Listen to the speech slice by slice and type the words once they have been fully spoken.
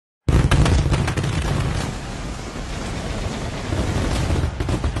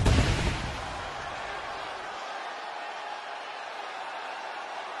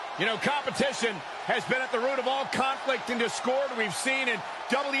You know, competition has been at the root of all conflict and discord we've seen in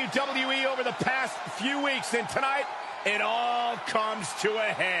WWE over the past few weeks. And tonight, it all comes to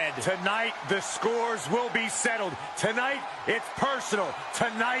a head. Tonight, the scores will be settled. Tonight, it's personal.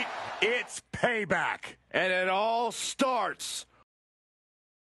 Tonight, it's payback. And it all starts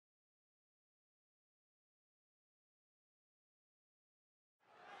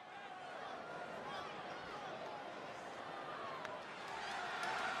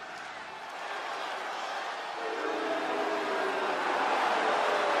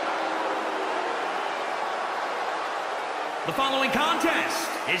The following contest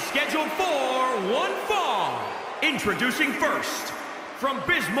is scheduled for one fall. Introducing first, from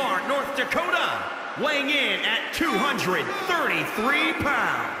Bismarck, North Dakota, weighing in at 233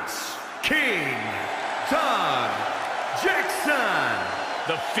 pounds, King Doug Jackson.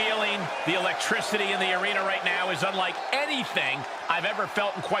 the feeling, the electricity in the arena right now is unlike anything I've ever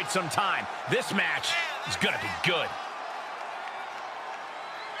felt in quite some time. This match is going to be good.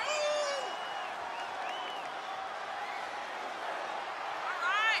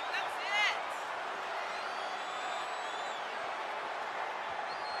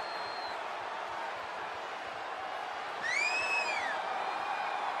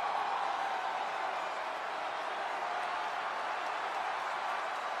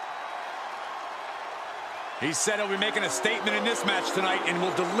 He said he'll be making a statement in this match tonight and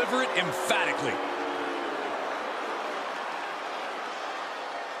will deliver it emphatically.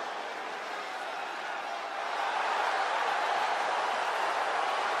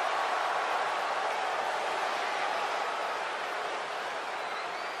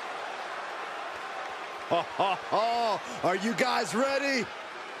 Are you guys ready?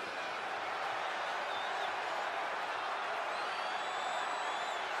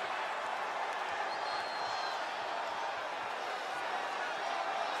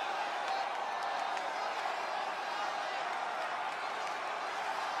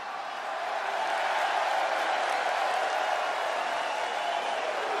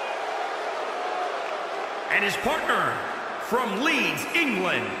 And his partner, from Leeds,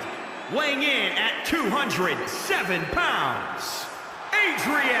 England, weighing in at 207 pounds,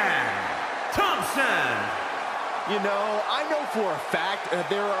 Adrian Thompson. You know, I know for a fact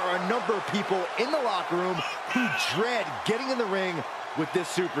there are a number of people in the locker room who dread getting in the ring with this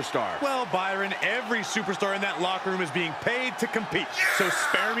superstar. Well, Byron, every superstar in that locker room is being paid to compete, so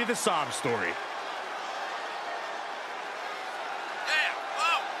spare me the sob story.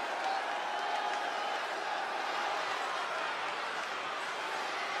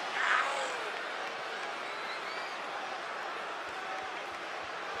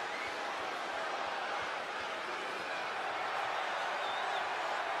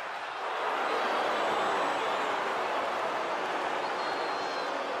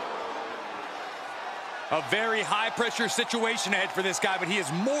 A very high-pressure situation ahead for this guy, but he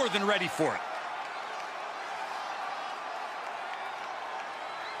is more than ready for it.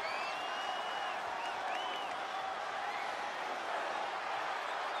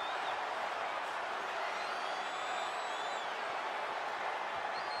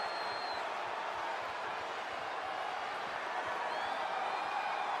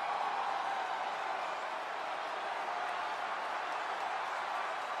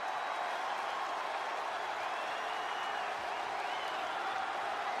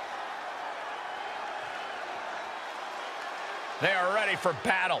 They are ready for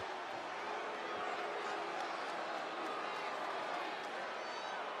battle.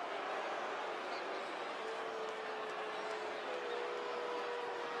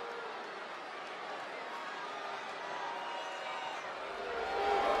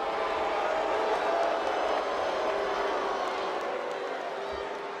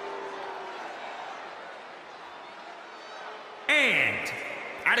 And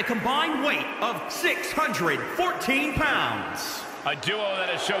at a combined weight of 614 pounds. A duo that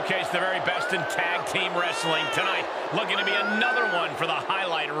has showcased the very best in tag team wrestling tonight, looking to be another one for the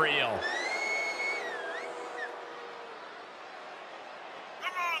highlight reel.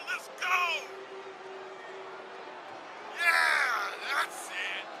 Come on, let's go! Yeah, that's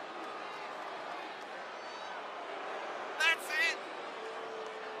it! That's it!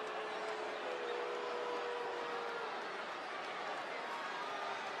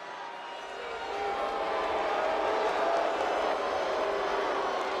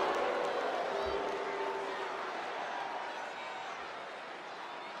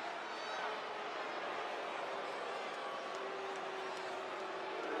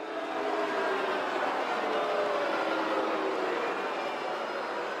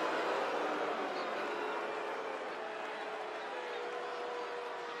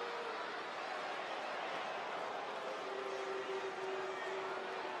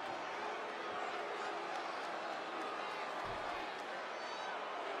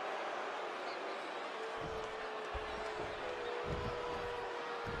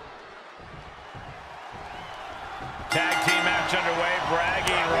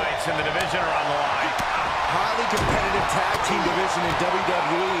 bragging rights in the division are on the line. Highly competitive tag team division in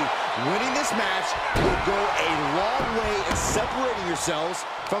WWE. Winning this match will go a long way in separating yourselves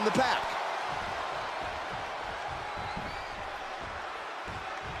from the pack.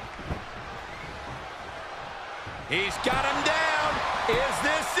 He's got him down. Is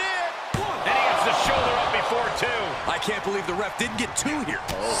this it? And he gets the shoulder up before two. I can't believe the ref didn't get two here.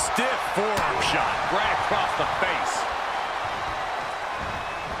 Stiff forearm shot right across the face.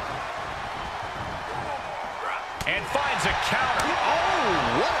 And finds a counter.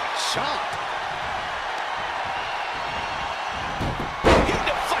 Oh, what a chop. He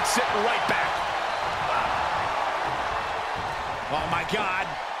deflects it right back. Oh, my God.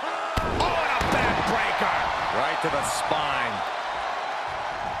 Oh, and a backbreaker. Right to the spine.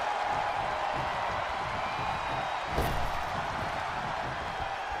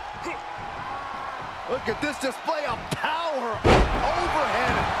 Look at this display of power.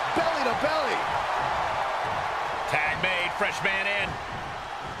 Overhead, belly to belly. Tag made, fresh man in.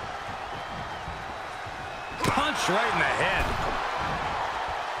 Punch right in the head.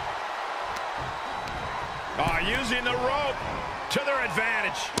 Oh, using the rope to their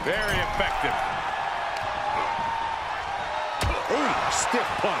advantage. Very effective. Ooh, stiff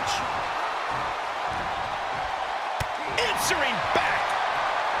punch. Answering back.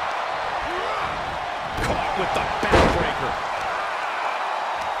 Caught with the backbreaker.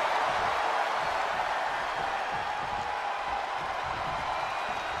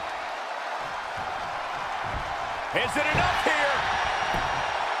 Is it enough here?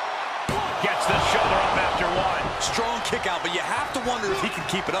 Gets the shoulder up after one. Strong kick out, but you have to wonder if he can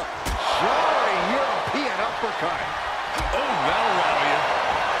keep it up. Soaring European uppercut. Oh, that'll rattle you.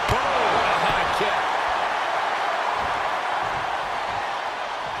 Boom, a high kick.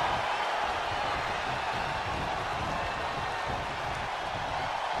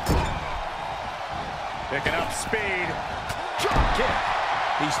 Picking up speed. Drop kick.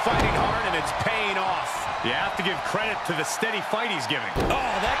 He's fighting hard and it's paying off. You have to give credit to the steady fight he's giving.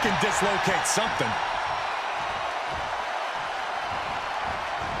 Oh, that can dislocate something.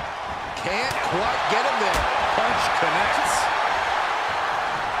 Can't quite get him there. Punch connects.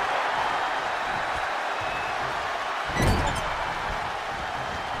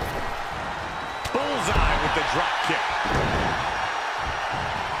 Bullseye with the drop kick.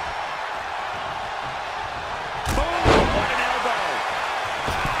 Boom, what an elbow.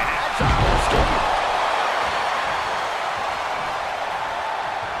 Agile escape.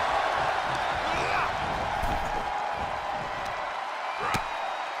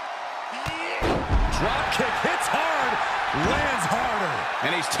 Drop kick hits hard, lands harder.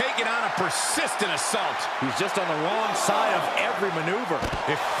 And he's taking on a persistent assault. He's just on the wrong side of every maneuver.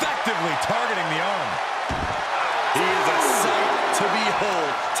 Effectively targeting the arm. He is a sight to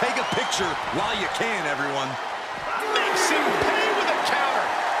behold. Take a picture while you can, everyone. Makes him pay with a counter.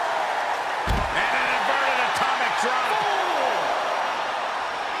 And an inverted atomic drop.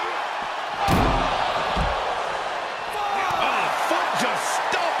 Oh, foot just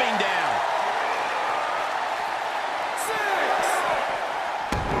stomping down.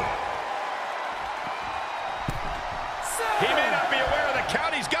 He may not be aware of the count.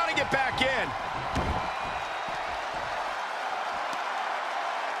 He's got to get back in.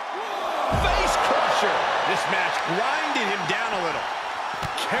 Face crusher. This match grinded him down a little.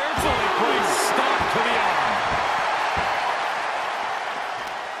 Carefully placed stop to the arm.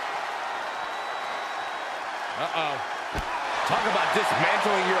 Uh-oh. Talk about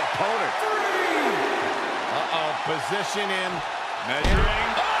dismantling your opponent. Uh-oh. Position in.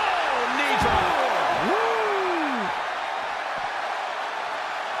 Measuring. Oh, knee drop.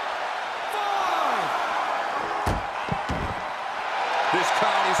 This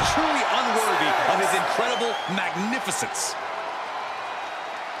crowd is truly unworthy of his incredible magnificence.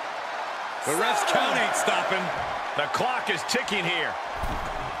 The ref's count ain't stopping. The clock is ticking here.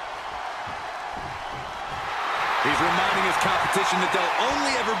 He's reminding his competition that they'll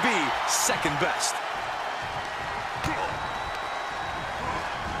only ever be second best.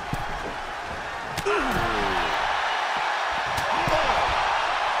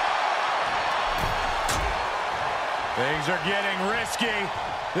 Things are getting risky.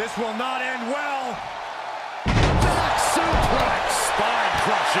 This will not end well. Back suplex. Spine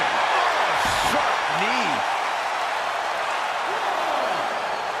crushing. Sharp knee.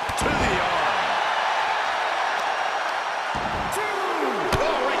 To the arm.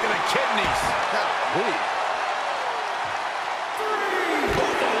 Oh, right to the kidneys. Golly.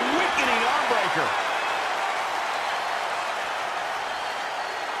 Oh, the weakening arm breaker.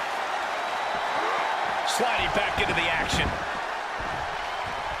 Sliding back into the action.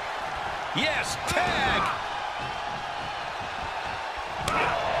 Yes, tag.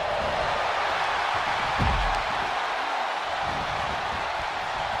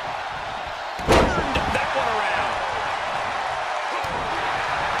 Turned that one around.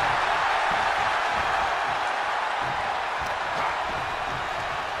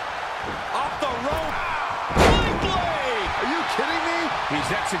 Off the rope. Flying blade. Are you kidding me?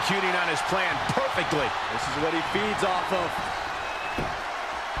 He's executing on his plan perfectly. This is what he feeds off of.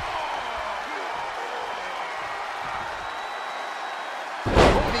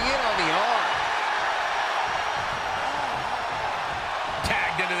 Holding in on the arm.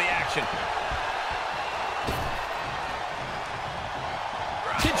 Tagged into the action.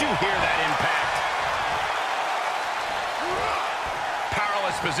 Did you hear that impact?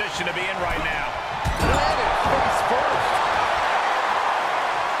 Powerless position to be in right now. Landed face first.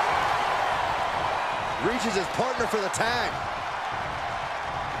 Reaches his partner for the tag.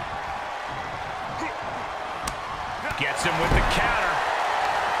 Gets him with the counter.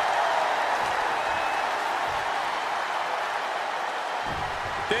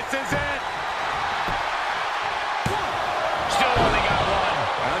 This is it. Still only got one.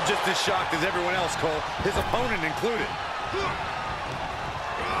 I'm just as shocked as everyone else, Cole, his opponent included.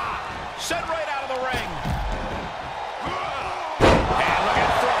 Sent right out of the ring. And look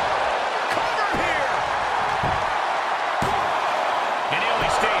at front. Cover here. And he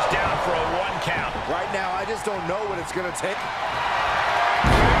only stays down for a 1 count. Right now, I just don't know what it's going to take.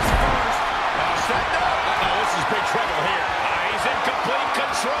 Face first. Set up. Uh-oh, this is big trouble here. He's in complete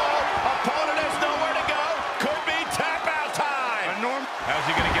control. Opponent has nowhere to go. Could be tap out time. How's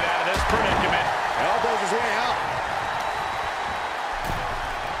he going to get out of this predicament? Elbows his way out.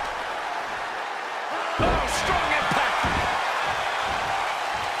 Oh, strong impact.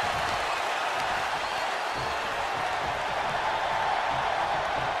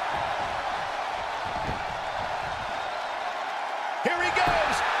 Here he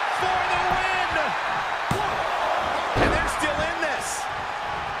goes for the win. And they're still in this.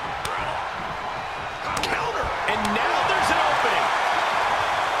 Counter. And now there's an opening.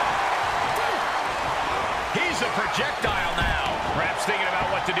 He's a projectile now. Perhaps thinking about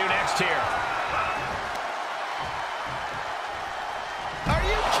what to do next here. Are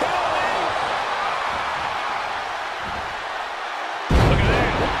you kidding me? Look at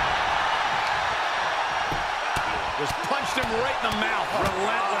that. Just punched him right in the mouth.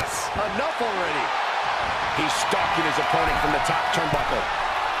 Relentless. Enough already. He's stalking his opponent from the top turnbuckle.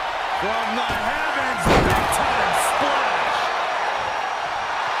 From the heavens, big time splash.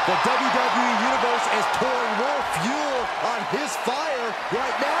 The WWE Universe is pouring more fuel on his fire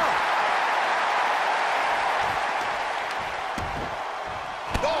right now.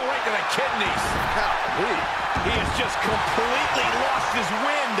 Oh, right to the kidneys. Golly. He has just completely lost his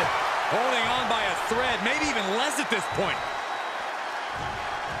wind. Holding on by a thread, maybe even less at this point.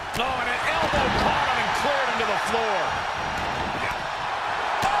 Oh, and an elbow caught him and cleared him to the floor.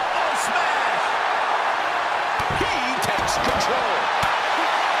 Oh, smash! He takes control.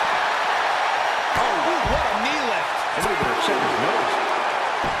 Oh, what a knee lift. And we're going to check his nose.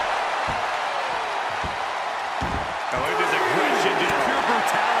 Oh, look at this aggression, just pure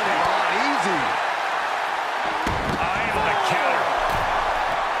brutality. Oh, easy. Eye on the counter.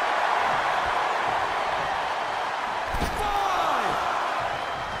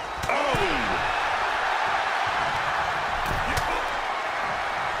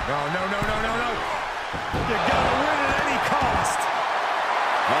 No. You gotta win at any cost.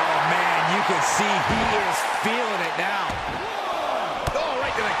 Oh, man, you can see he is feeling it now. Oh,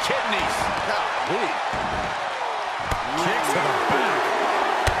 right to the kidneys. Golly. Kick to the back.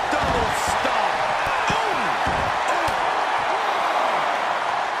 Double stomp.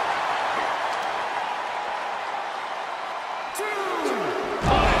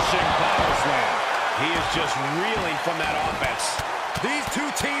 Punishing bottle slam. He is just reeling from that offense. These two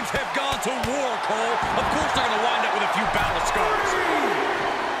teams have gone to war, Cole. Of course they're going to wind up with a few battle scars.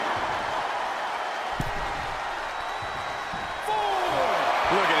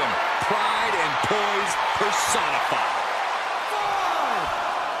 Look at him. Pride and poise personified.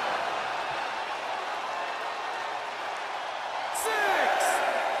 6,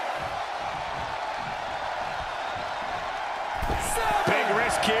 7. Big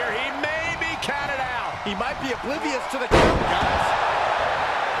risk here. He may be counted out. He might be oblivious to the count, guys.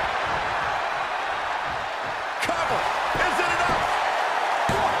 Cover. Is it enough?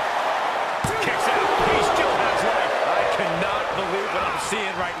 Kicks out. He still has life. I cannot believe what I'm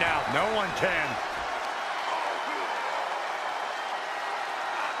seeing right now. No one can.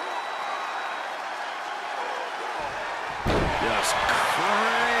 Just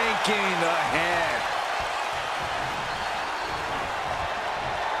cranking thinking ahead.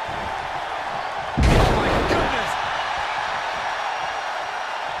 Oh my goodness.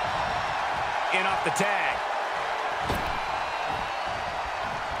 In off the tag.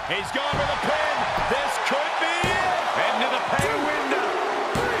 He's going for the pin. This could be it. Into the pay window.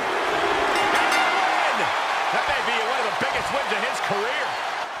 That may be one of the biggest wins of his career.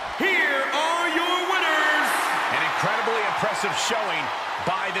 Here are your winners. An incredibly impressive showing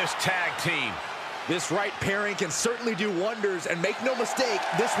by this tag team. This right pairing can certainly do wonders, and make no mistake,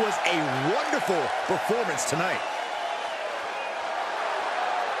 this was a wonderful performance tonight.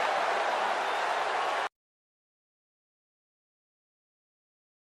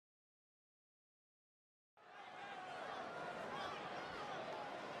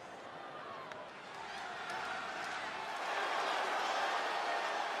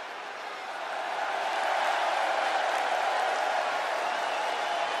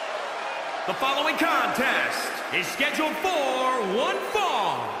 The following contest is scheduled for one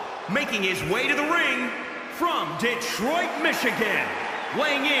fall. Making his way to the ring from Detroit, Michigan,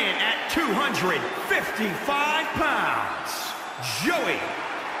 weighing in at 255 pounds, Joey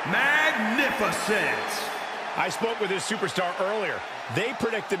Magnificent. I spoke with his superstar earlier. They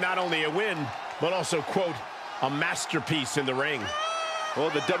predicted not only a win, but also, quote, a masterpiece in the ring. Well,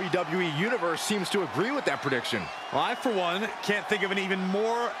 the WWE Universe seems to agree with that prediction. Well, I, for one, can't think of an even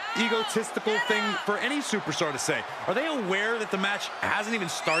more egotistical thing for any superstar to say. Are they aware that the match hasn't even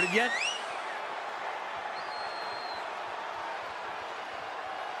started yet?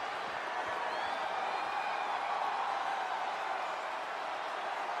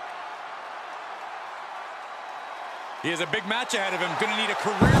 He has a big match ahead of him. Going to need a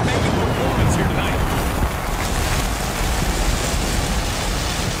career-making performance here tonight.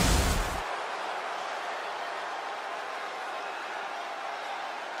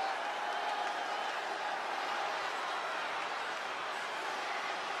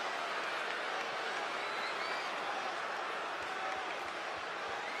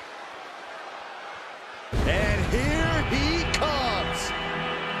 And here he comes.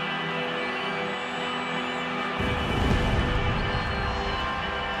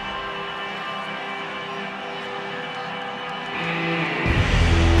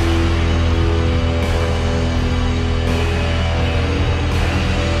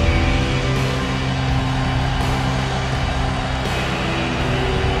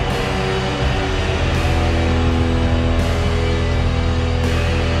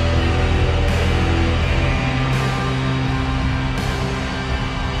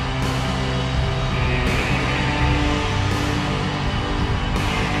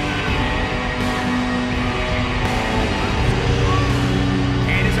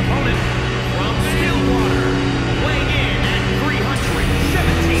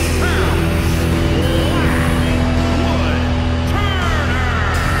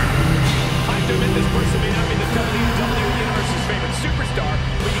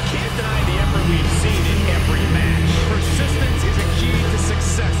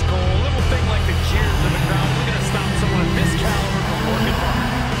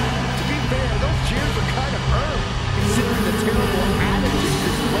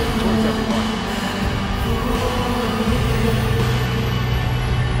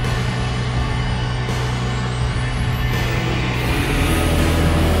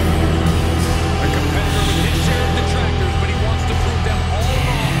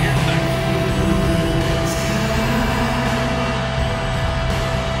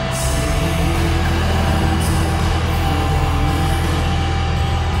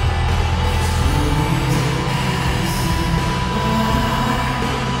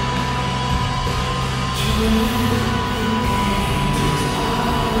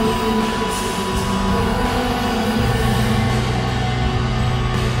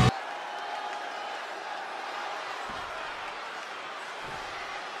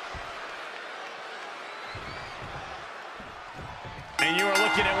 And you are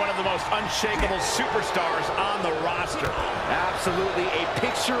looking at one of the most unshakable superstars on the roster. Absolutely a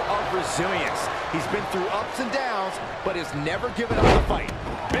picture of resilience. He's been through ups and downs, but has never given up the fight.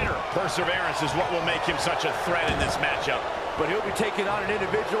 Bitter perseverance is what will make him such a threat in this matchup. But he'll be taking on an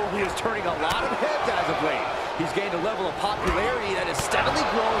individual who is turning a lot of heads as of late. He's gained a level of popularity that is steadily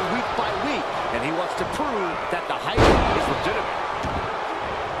growing week by week, and he wants to prove that the hype is legitimate.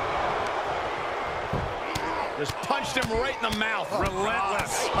 Just punched him right in the mouth.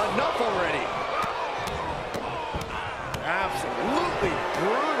 Relentless. Enough already. Absolutely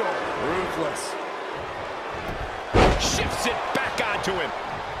brutal. Ruthless. Shifts it back onto him.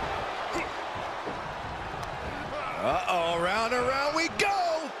 Uh-oh, round and round we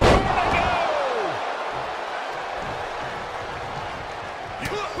go.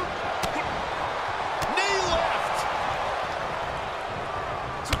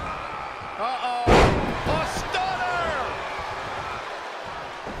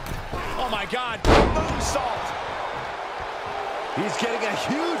 Oh, my God. Moonsault. He's getting a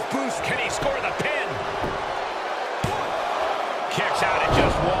huge boost. Can he score the pin? Kicks out at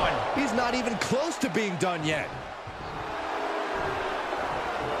just one. He's not even close to being done yet.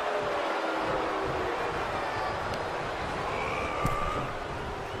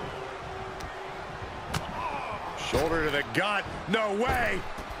 Shoulder to the gut. No way.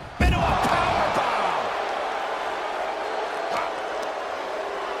 Into a powerbomb.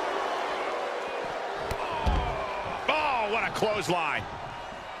 Oh, what a clothesline.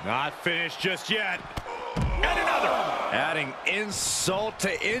 Not finished just yet. And another. Adding insult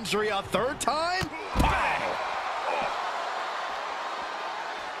to injury a third time? Bang.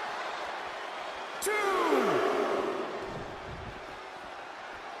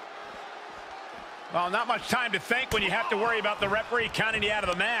 Well, not much time to think when you have to worry about the referee counting you out of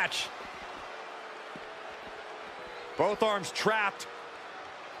the match. Both arms trapped.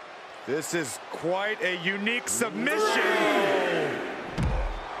 This is quite a unique submission.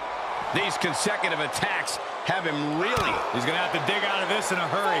 These consecutive attacks have him really. He's going to have to dig out of this in a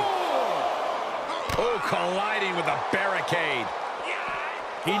hurry. Oh, colliding with a barricade.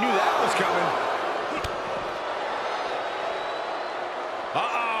 He knew that was coming.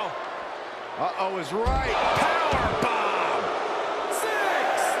 Uh-oh. Uh-oh is right. Power bomb. 6.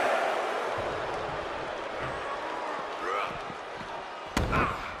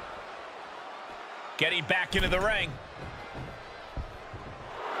 Getting back into the ring.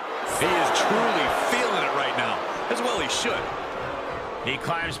 He is truly feeling it right now. As well he should. He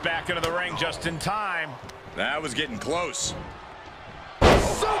climbs back into the ring just in time. That was getting close.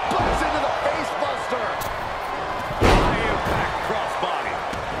 Suplex into the face buster. High impact crossbody.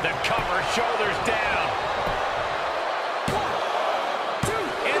 The cover, shoulders down. 1,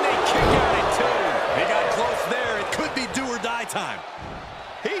 2. And they kick out at 2. He got close there. It could be do or die time.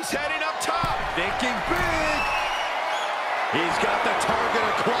 He's heading up top. Thinking big. He's got the target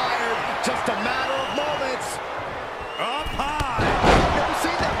acquired. Just a matter of moments. Up high. I've never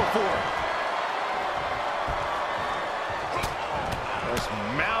seen that before. Just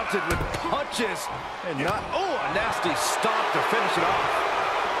mounted with punches. And not, oh, a nasty stop to finish it off.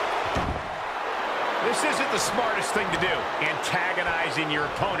 This isn't the smartest thing to do. Antagonizing your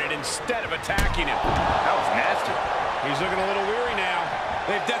opponent instead of attacking him. That was nasty. He's looking a little weary now.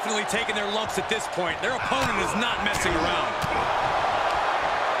 They've definitely taken their lumps at this point. Their opponent is not messing around.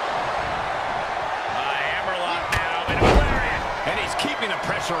 A hammerlock now, and a lariat. And he's keeping the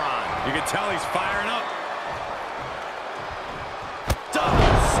pressure on. You can tell he's firing up.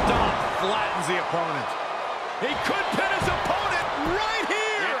 Double stomp flattens the opponent. He could pin his opponent right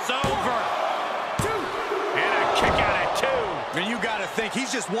here. It's over. 2. And a kick out at 2. And you got to think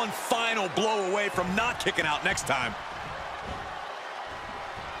he's just one final blow away from not kicking out next time.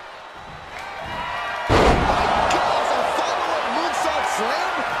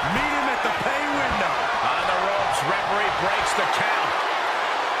 Slam? Meet him at the pay window. On the ropes, referee breaks the count.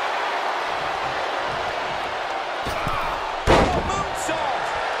 Moonsault!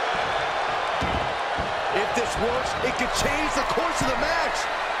 If this works, it could change the course of the match.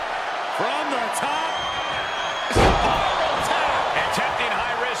 From the top. Spiral tap. Attempting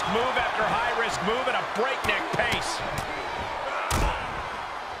high-risk move after high-risk move at a breakneck pace.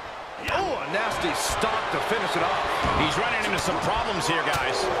 Oh, a nasty stop to finish it off. He's running into some problems here,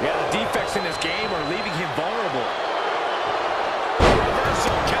 guys. Yeah, the defects in this game are leaving him vulnerable.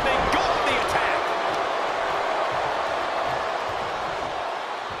 Reversal. Can they go on the attack?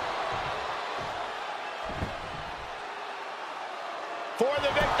 For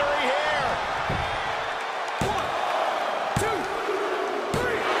the victory here. 1, 2,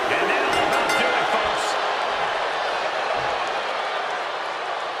 3. And that'll about do it, folks.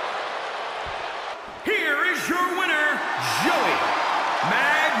 Here is your winner, Joey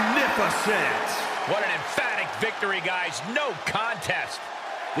Magnificent. What an emphatic victory, guys. No contest.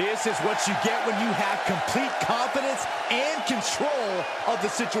 This is what you get when you have complete confidence and control of the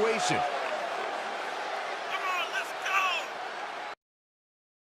situation. Come on, let's go!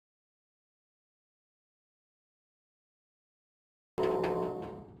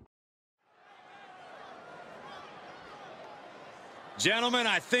 Gentlemen,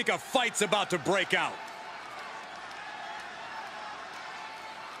 I think a fight's about to break out.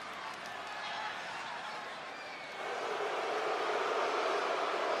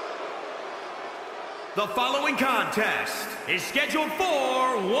 The following contest is scheduled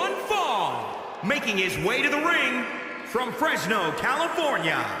for one fall. Making his way to the ring from Fresno,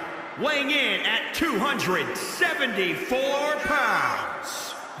 California. Weighing in at 274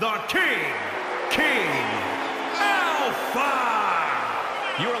 pounds. The King Alpha.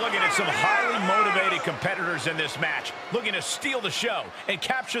 You are looking at some highly motivated competitors in this match, looking to steal the show and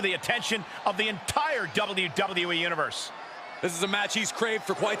capture the attention of the entire WWE Universe. This is a match he's craved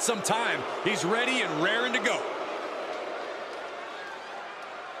for quite some time. He's ready and raring to go.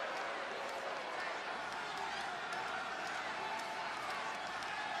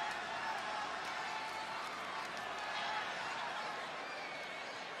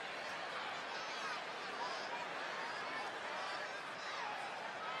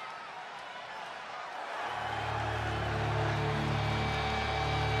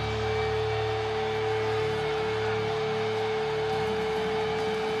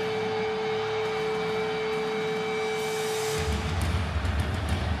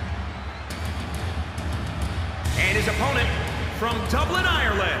 And his opponent from Dublin,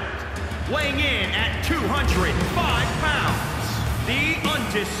 Ireland, weighing in at 205 pounds, the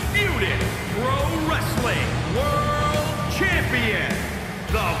undisputed Pro Wrestling World Champion,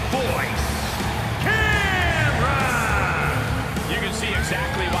 the Voice, Cameron! You can see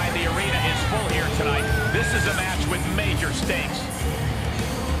exactly why the arena is full here tonight. This is a match with major stakes.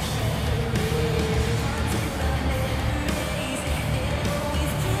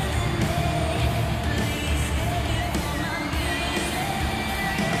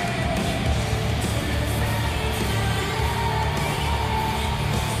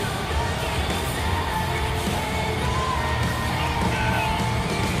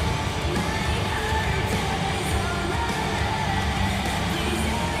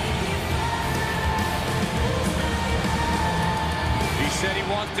 Said he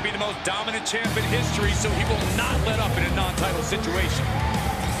wants to be the most dominant champ in history, so he will not let up in a non-title situation.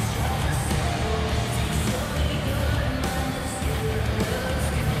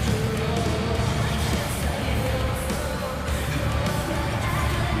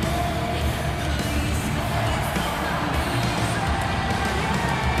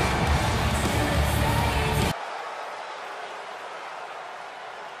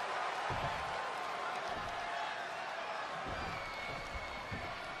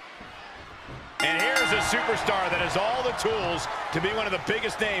 And here's a superstar that has all the tools to be one of the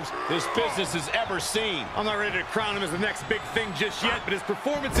biggest names this business has ever seen. I'm not ready to crown him as the next big thing just yet, but his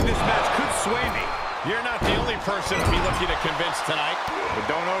performance in this match could sway me. You're not the only person to be looking to convince tonight. But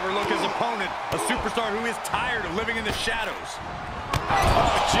don't overlook his opponent, a superstar who is tired of living in the shadows. Oh,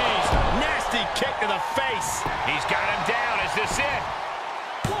 jeez. Nasty kick to the face. He's got him down. Is this it?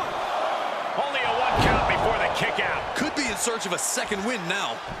 Only a 1 count before the kick out. Could be in search of a second win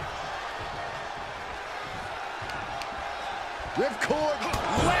now. Ripcord.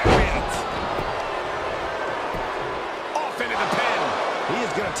 Lariat. Off into the pin. He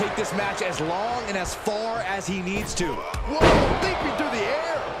is going to take this match as long and as far as he needs to. Whoa, leaping through the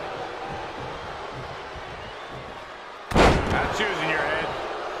air. Not choosing your head.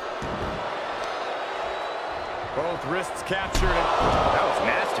 Both wrists captured. That was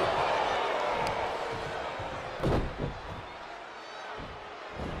nasty.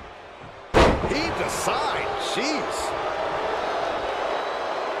 Heaved aside. Jeez.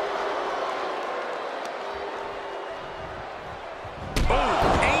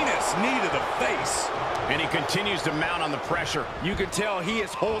 Knee to the face. And he continues to mount on the pressure. You can tell he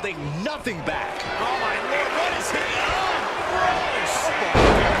is holding nothing back. Oh, my Lord, what is he on?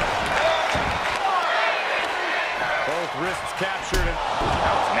 Both wrists captured.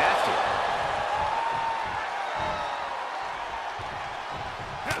 That was nasty.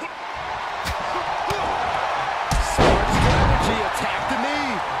 Smart strategy, attack the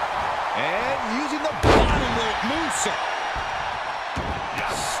knee. And using the bottom rope moonsault.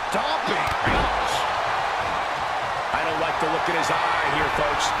 Stomping. Ouch. I don't like the look in his eye here,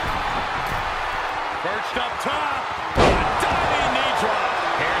 folks. Perched up top. A diving knee drop.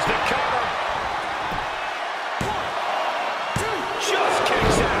 Here's the cover. 1, 2. Just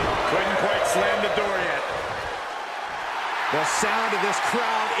kicks out. Couldn't quite slam the door yet. The sound of this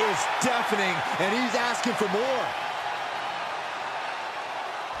crowd is deafening, and he's asking for more.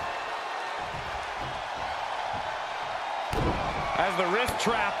 As the wrist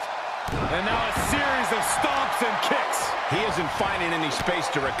trapped, and now a series of stomps and kicks. He isn't finding any space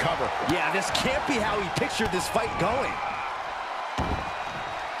to recover. Yeah, this can't be how he pictured this fight going.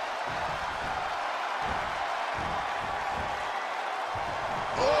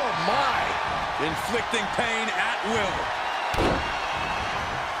 Oh, my. Inflicting pain at will.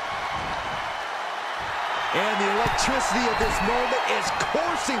 And the electricity of this moment is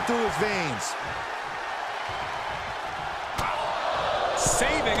coursing through his veins.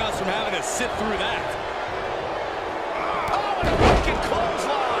 Saving us from having to sit through that. Oh, and a broken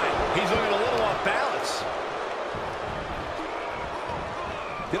clothesline. He's looking a little off balance.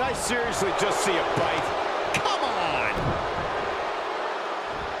 Did I seriously just see a bite? Come on!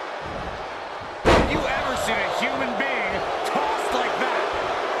 Have you ever seen a human being tossed like that?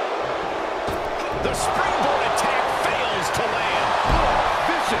 The springboard attack fails to land. Oh,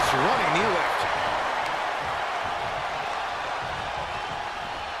 vicious running knee lift.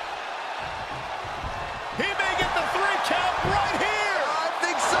 He may get the 3 count right here. I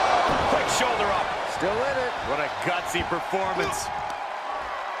think so. Quick shoulder up. Still in it. What a gutsy performance.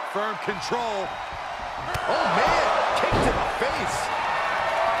 Firm control. Oh, man. Kick to the face.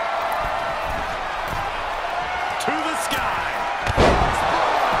 To the sky.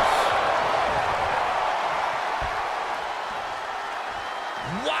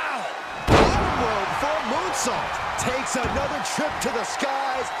 Wow. Bottom rope for a moonsault. Takes another trip to the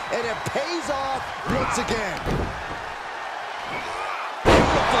skies, and it pays off once again.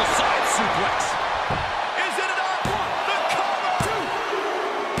 Beautiful side suplex. Is it enough? The cover. 2,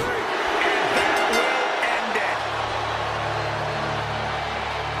 3. And that will end it.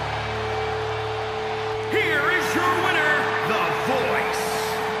 Here is your winner, the Voice,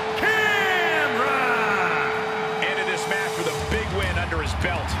 Camera. Ended this match with a big win under his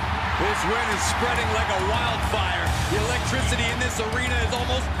belt. This win is spreading like a wildfire. The electricity in this arena is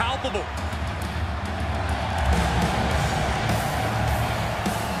almost palpable.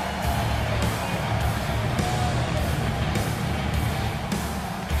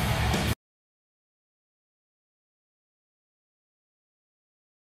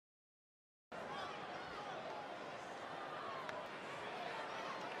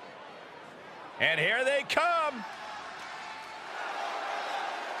 And here they come.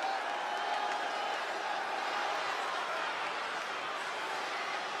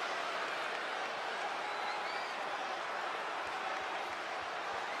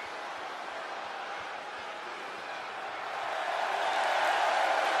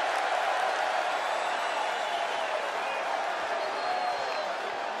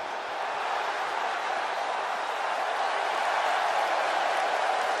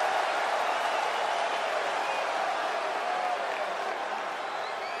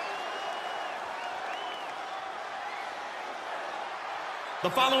 The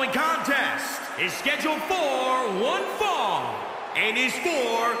following contest is scheduled for one fall and is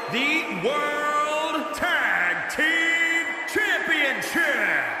for the World Tag Team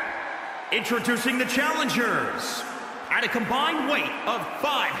Championship. Introducing the challengers at a combined weight of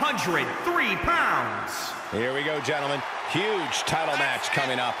 503 pounds. Here we go, gentlemen. Huge title match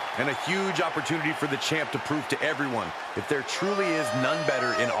coming up. And a huge opportunity for the champ to prove to everyone if there truly is none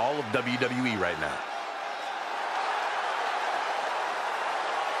better in all of WWE right now.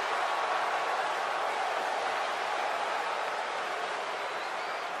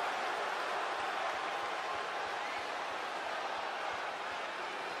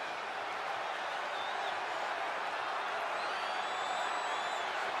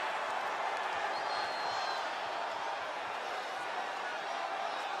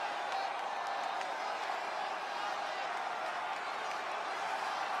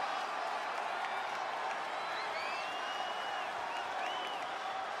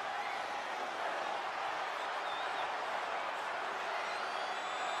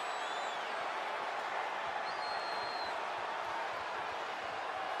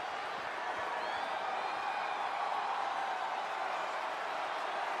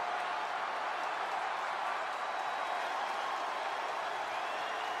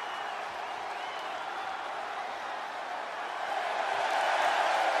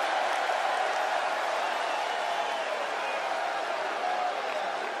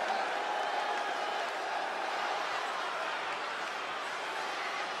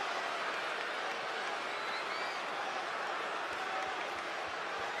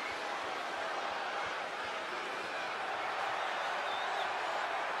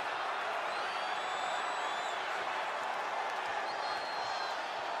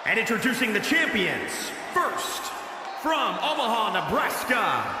 And introducing the champions, first, from Omaha,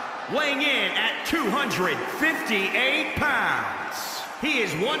 Nebraska, weighing in at 258 pounds. He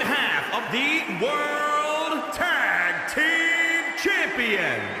is one half of the World Tag Team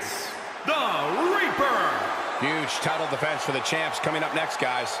Champions, the Reaper. Huge title defense for the champs coming up next,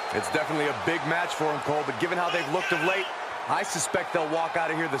 guys. It's definitely a big match for them, Cole, but given how they've looked of late, I suspect they'll walk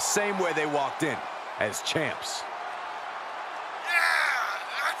out of here the same way they walked in, as champs.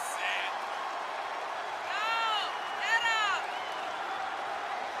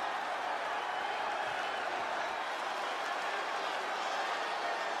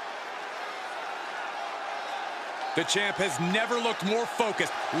 The champ has never looked more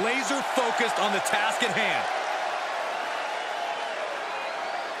focused, laser focused on the task at hand.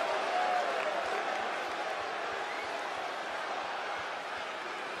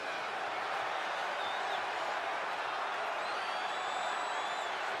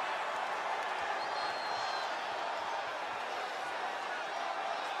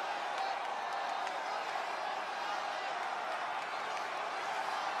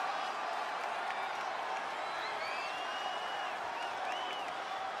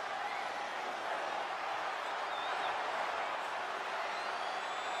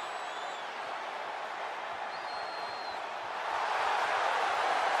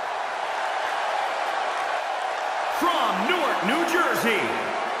 from Newark, New Jersey,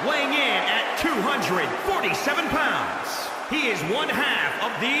 weighing in at 247 pounds, he is one half of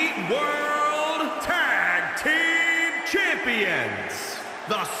the World Tag Team Champions,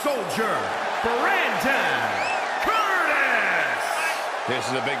 the Soldier, Brandon. This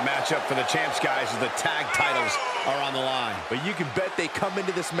is a big matchup for the champs, guys, as the tag titles are on the line. But you can bet they come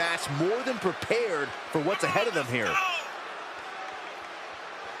into this match more than prepared for what's ahead of them here.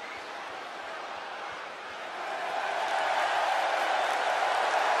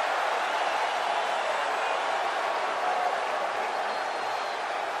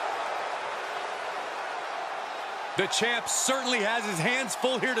 The champ certainly has his hands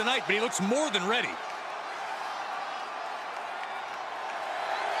full here tonight, but he looks more than ready.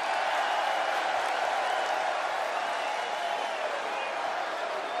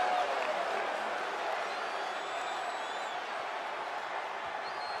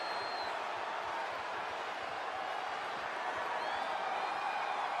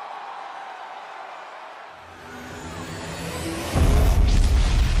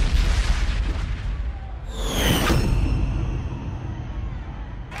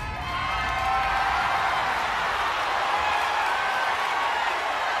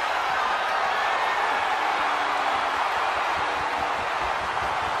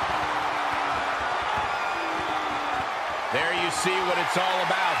 There you see what it's all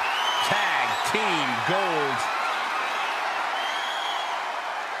about. Tag Team Gold.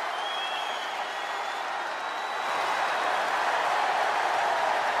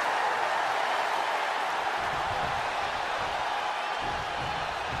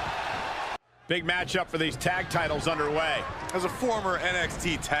 Big matchup for these tag titles underway. As a former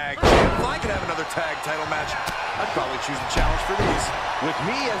NXT tag champ, if I could have another tag title match, I'd probably choose the challenge for these. With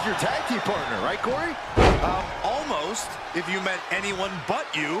me as your tag team partner, right, Corey? Almost, if you meant anyone but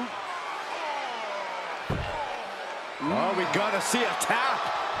you. Oh, we gotta see a tap.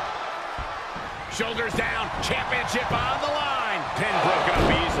 Shoulders down, championship on the line. Pin broken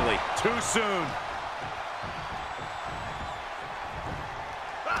up easily. Too soon.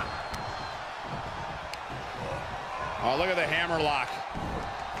 Oh, look at the hammer lock.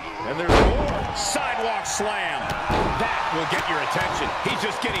 And there's more. Sidewalk slam. That will get your attention. He's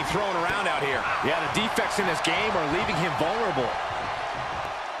just getting thrown around out here. Yeah, the defects in his game are leaving him vulnerable.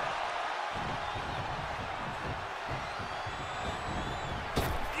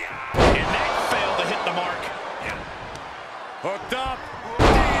 And that failed to hit the mark. Hooked up.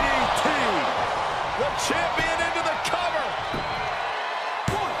 DDT. The champion into the cover.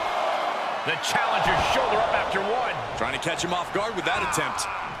 The challenger's shoulder up after one. Trying to catch him off guard with that attempt.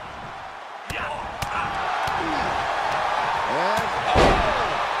 And,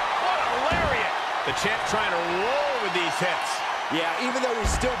 What a lariat. The champ trying to roll with these hits. yeah, even though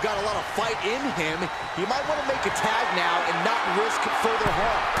he's still got a lot of fight in him, he might want to make a tag now and not risk further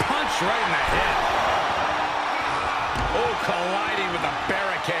harm. Punch right in the head. Oh, colliding with the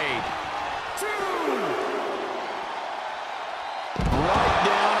barricade. Right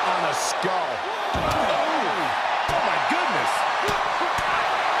down on the skull. Oh my goodness.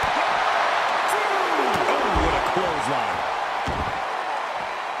 Oh, what a clothesline.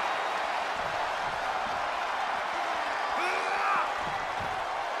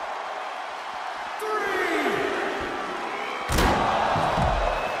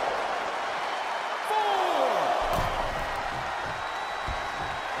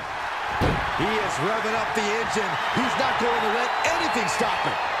 He is revving up the engine. He's not going to let anything stop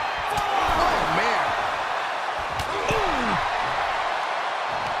him. Oh, man.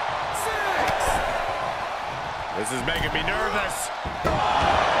 This is making me nervous.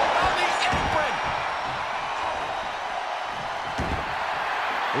 On the apron.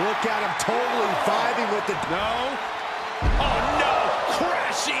 Look at him totally vibing with the... No. Oh, no.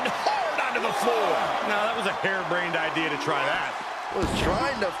 Crashing hard onto the floor. No, that was a harebrained idea to try that. Was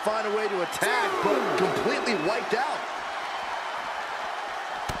trying to find a way to attack, but completely wiped out.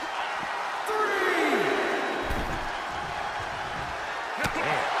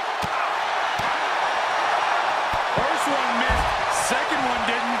 First one missed, second one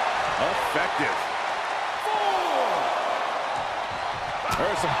didn't. Effective.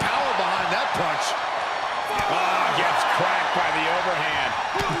 There's some power behind that punch. Oh, gets cracked by the overhand.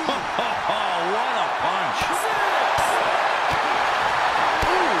 What a punch.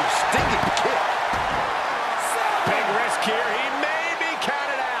 Ooh, stinging kick. Big risk here. He may be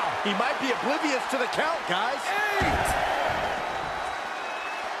counted out. He might be oblivious to the count, guys. 8.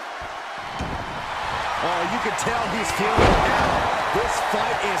 Oh, you can tell he's feeling it now. This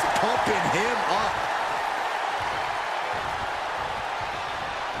fight is pumping him up.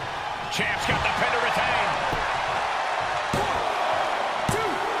 Champ's got the pin to retain.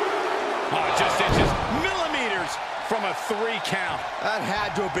 a 3 count. That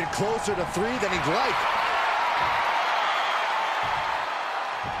had to have been closer to 3 than he'd like.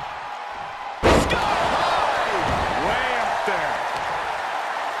 Way up there.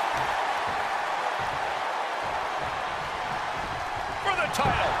 For the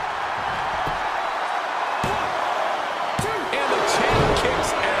title. 1, 2. And the champ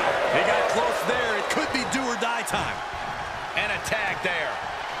kicks out. He got close there. It could be do or die time. And a tag there.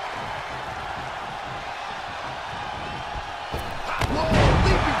 Whoa,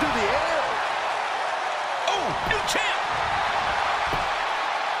 leaping through the air. Oh, new champ.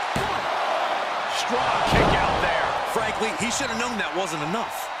 Strong kick out there. Frankly, he should have known that wasn't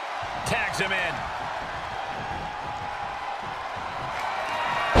enough. Tags him in.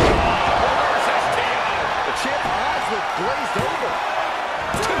 The champ's eyes look glazed over.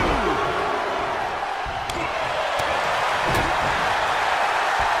 2.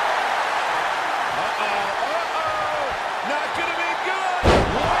 Not gonna be good.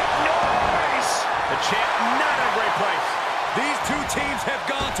 What noise? The champ not in a great place. These two teams have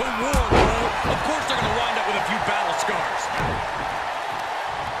gone to war, bro. Of course they're going to wind up with a few battle scars.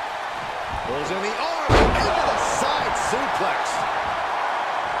 Goes in the arm, into the side suplex.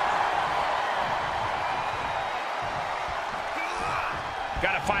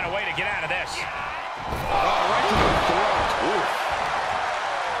 Got to find a way to get out of this. Oh, right to the throat. Oof.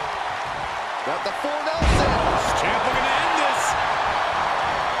 Got the full Nelson. Champ looking to end this.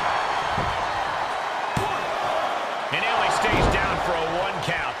 And he only stays down for a 1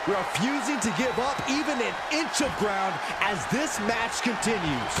 count. Refusing to give up even an inch of ground as this match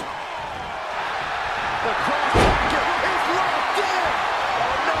continues. The cross is locked in.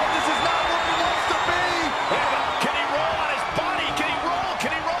 Oh no, this is not where he wants to be. Can he roll on his body? Can he roll?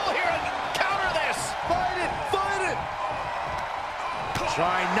 Can he roll here and counter this? Fight it, fight it.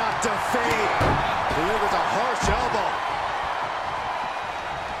 Trying not to fade. Delivers a harsh elbow.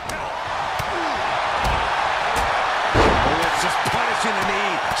 Oh, it's just punishing the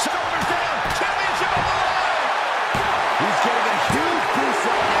knee. Shoulders down. Championship on the line. He's getting a huge boost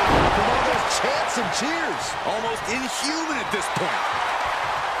right now from all those chants and cheers. Almost inhuman at this point.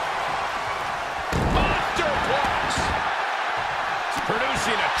 Monster blocks. It's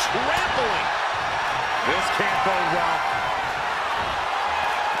producing a trampling. This can't go well.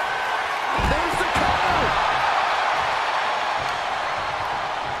 There's the cover.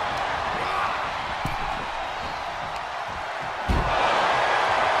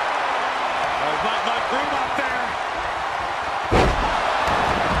 There's not much room up there.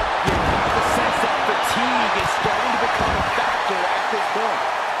 You have the sense that fatigue is starting to become a factor at this point.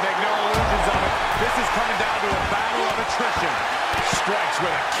 Make no illusions of it. This is coming down to a battle of attrition. Strikes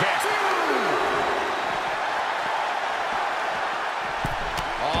with a kick.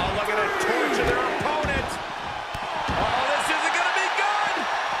 Oh, look at it torture their opponent. Oh, this isn't going to be good.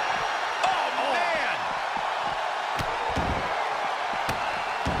 Oh, man.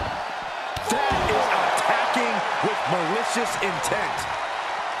 That is attacking with malicious intent.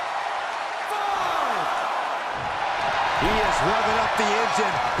 He is revving up the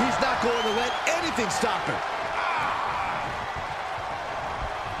engine. He's not going to let anything stop him.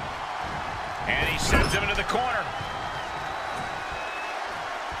 And he sends him into the corner.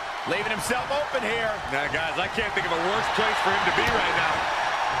 Leaving himself open here. Now, guys, I can't think of a worse place for him to be right now.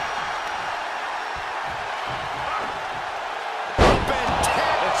 Up and 10.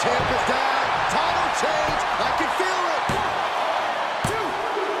 The champ is down. Title change. I can feel it. 1, 2,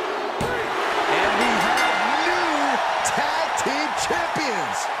 3. And we have new tag team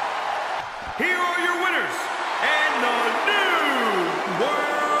champions. Here are your winners and the new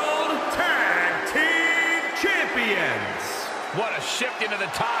World Tag Team Champions. What a shift into the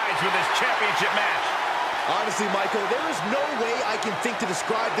tides with this championship match. Honestly, Michael, there is no way I can think to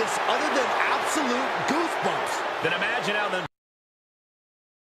describe this other than absolute goosebumps. Then imagine how the...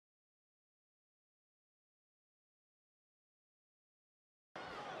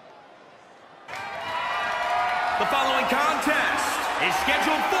 The following contest is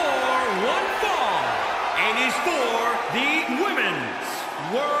scheduled for 1 fall and is for the Women's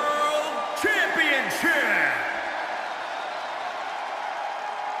World Championship.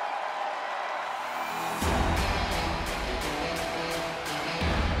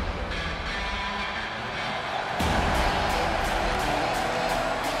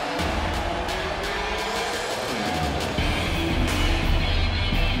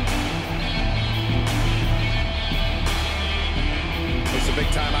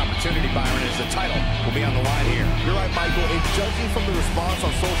 Big-time opportunity, Byron, as the title will be on the line here. You're right, Michael. And judging from the response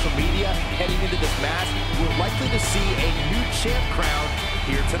on social media heading into this match, we're likely to see a new champ crowned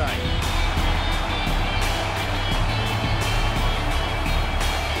here tonight.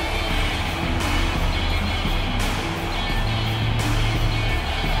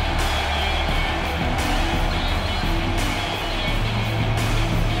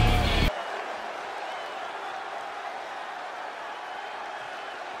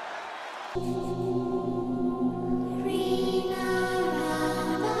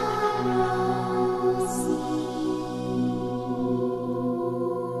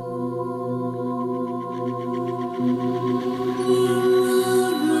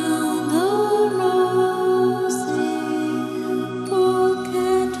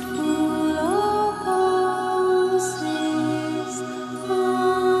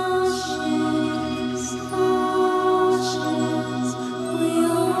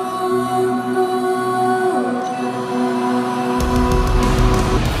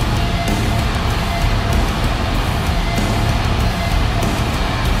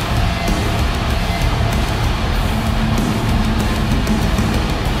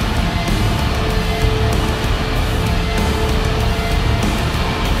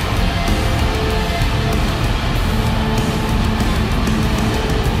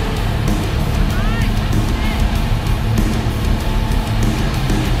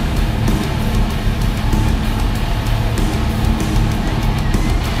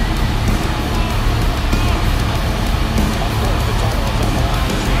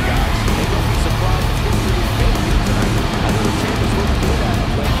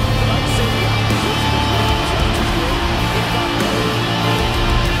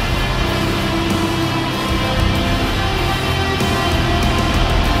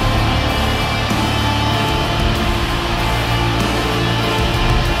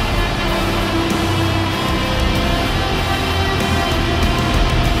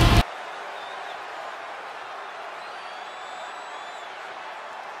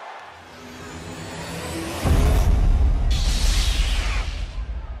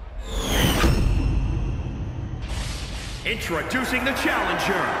 Introducing the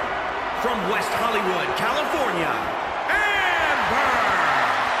challenger from West Hollywood, California, Amber,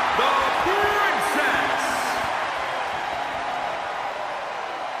 the Princess.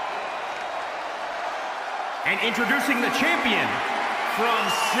 And introducing the champion from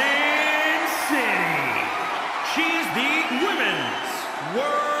Sin City. She's the Women's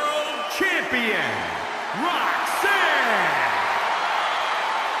World Champion, Roxanne.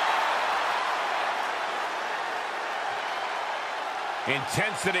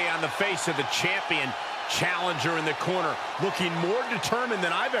 Intensity on the face of the champion. Challenger in the corner, looking more determined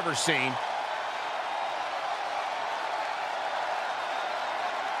than I've ever seen.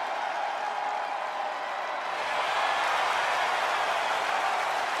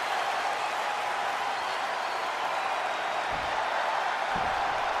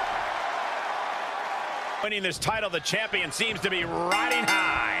 Winning this title, the champion seems to be riding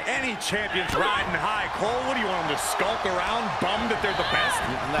high. Any champion's riding high. Cole, what do you want them to skulk around, bummed that they're the best?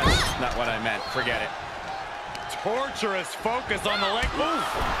 That's not what I meant. Forget it. Torturous focus on the leg move.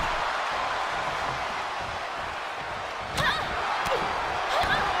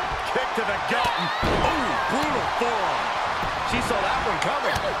 Kick to the gut. Ooh, brutal forearm. She saw that one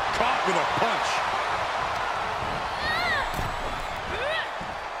coming. Caught with a punch.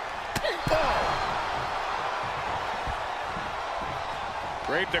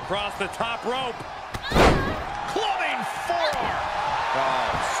 Draped across the top rope. Clubbing forearm. Oh,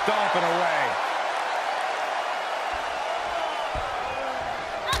 stomping away.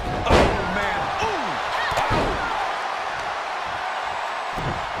 Oh, man. Ooh.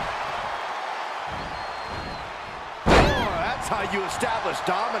 Oh, that's how you establish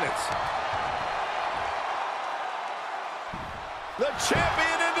dominance. The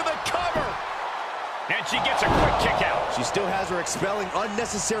champion into the cover. And she gets a quick kick out. She still has her expelling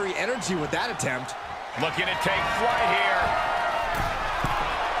unnecessary energy with that attempt. Looking to take flight here.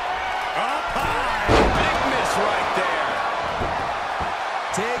 Up high. Big miss right there.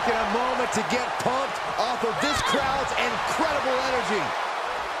 Taking a moment to get pumped off of this crowd's incredible energy.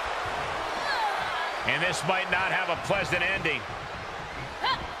 And this might not have a pleasant ending.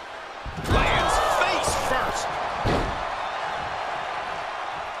 Lands face first.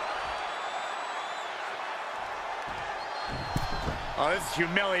 Oh, this is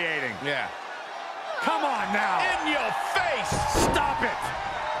humiliating. Yeah. Come on now. In your face. Stop it.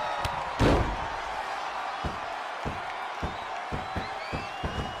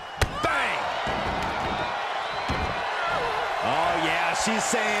 Bang. Oh, yeah, she's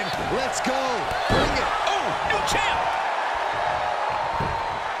saying, let's go. Bring it. Oh, Beauchamp.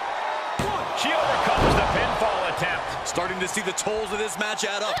 She overcomes the pinfall attempt. Starting to see the tolls of this match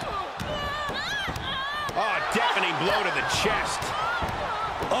add up. Oh, deafening blow to the chest.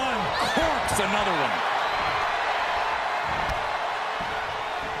 Uncorks another one.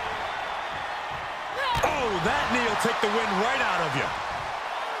 Oh, that knee will take the wind right out of you.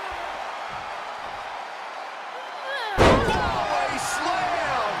 Fallaway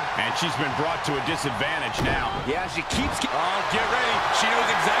slam. And she's been brought to a disadvantage now. Yeah, she keeps... Oh, get ready. She knows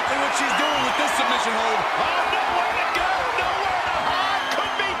exactly what she's doing with this submission hold. Oh, nowhere to go, nowhere to hide.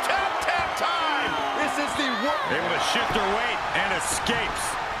 Could be tap time. This is the... Able to shift her weight and escapes.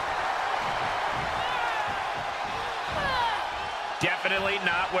 Definitely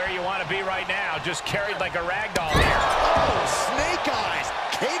not where you want to be right now. Just carried like a rag doll there. Oh, snake eyes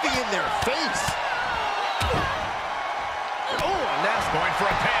caving in their face. Oh, and that's going for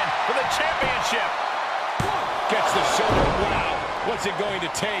a pin for the championship. Gets the shoulder. Wow. What's it going to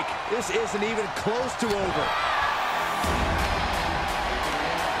take? This isn't even close to over.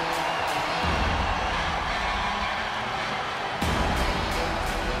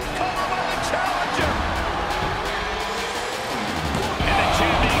 Cover by the challenger. And the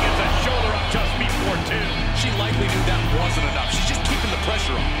champion gets a shoulder up just before 2. She likely knew that wasn't enough. She's just keeping the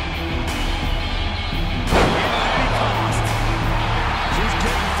pressure on. She's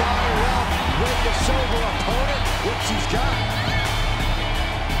getting fired up, ready to show her opponent what she's got.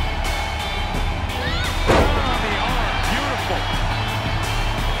 On the arm. Beautiful.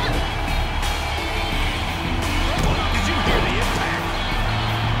 Did you hear the impact?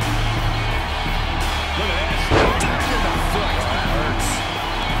 Look at this. Back in the foot. That hurts.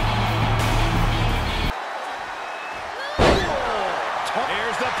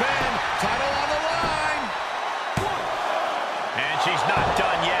 Here's the pin. Title on the line. And she's not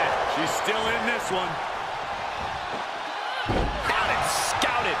done yet. She's still in this one. Got it.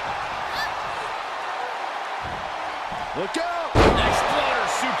 Scouted. Look out! Exploder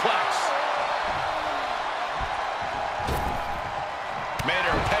suplex. Made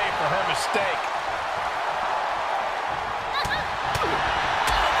her pay for her mistake.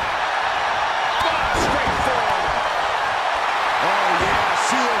 Straight forward. Oh, yeah,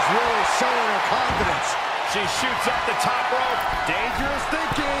 she is really showing her confidence. She shoots up the top rope. Dangerous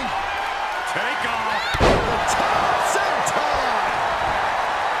thinking. Take off. The Thompson time.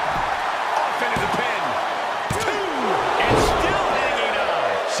 Off into the pin. 2. And still hanging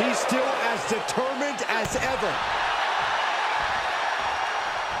on. She's still as determined as ever.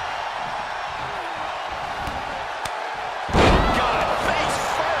 Got it. Face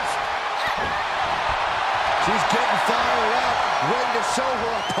first. She's getting fired up, ready to show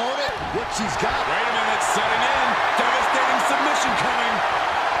her opponent what she's got. Wait a minute, setting in. Devastating submission coming.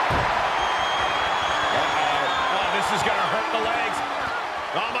 Oh, this is going to hurt the legs.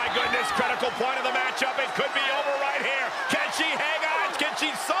 Oh, my goodness. Critical point of the matchup. It could be over right here. Can she hang on? Can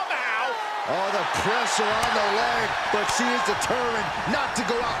she somehow? Oh, the pressure on the leg, but she is determined not to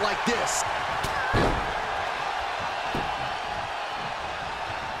go out like this.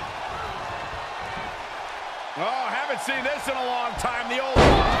 Oh, haven't seen this in a long time. The old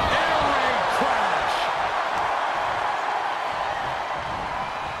air crash.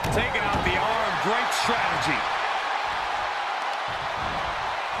 Taking out the arm. Great strategy.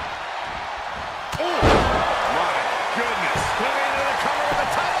 Oh, my goodness. Coming into the cover of the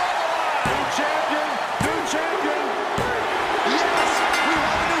title on the line. New champion. New champion. Yes, we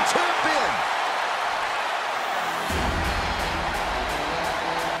have a new champion.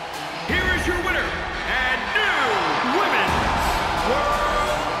 Here is your winner and new Women's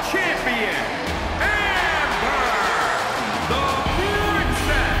World Champion, Amber, the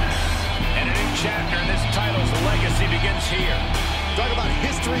Princess. And a new chapter in this title's legacy begins here. Talk about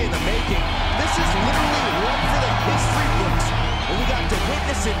history in the making. This is literally one for the history books. And we got to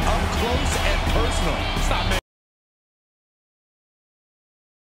witness it up close and personal. Stop me.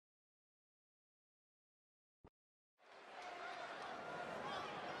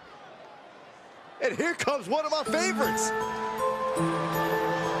 And here comes one of my favorites.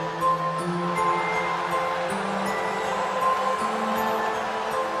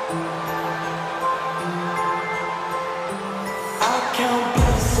 I count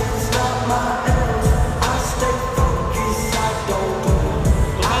blessings, not my L's. I stay focused, I don't do.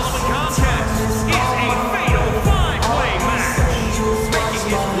 The following contest is a fatal five-way match. Making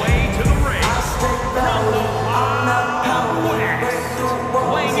his way to the ring from the Wild West,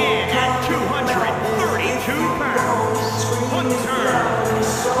 weighing in at 232 pounds, Hunter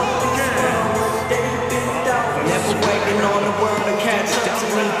Hawkins. Never waiting on the world to catch up to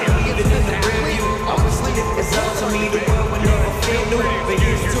me. Even in the rearview, I was sleeping. It's up to me. The world will never feel new. But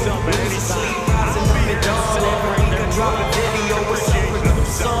here's to losing sleep, rising up at dawn. Every week I drop a video with some new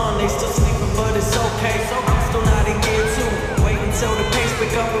song. They still sleeping, but it's okay. So I'm still not in gear two. Wait until the pace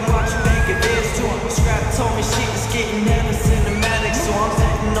pick up and watch you make it dance to him. Scrap told me she was getting hella cinematic, so I'm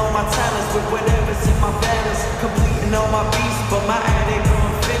setting all my talents with whatever's in my balance. Completing all my beats, but my addict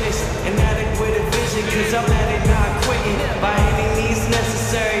unfinished. An addict with a vision, cause I'm at it not quitting. By any means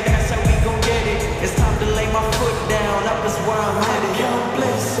necessary, that's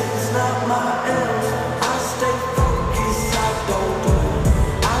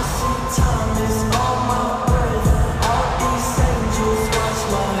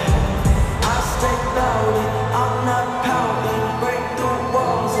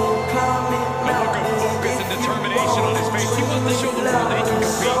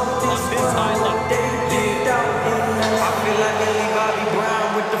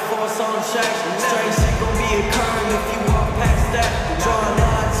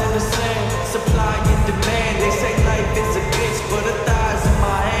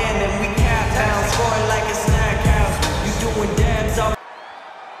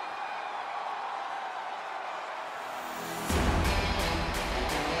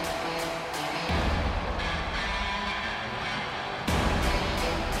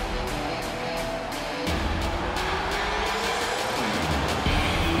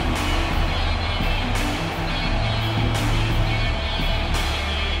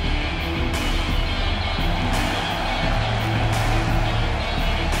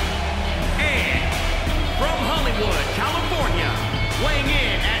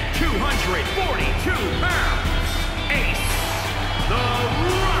 242 pounds, Ace, the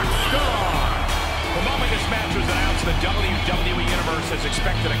Rockstar. The moment this match was announced, the WWE Universe has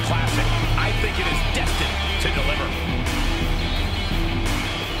expected a classic. I think it is destined to deliver.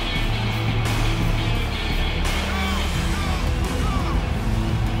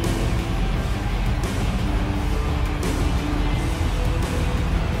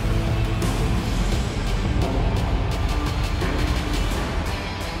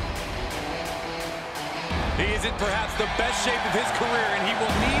 He is in perhaps the best shape of his career, and he will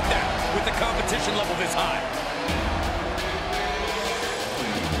need that with the competition level this high.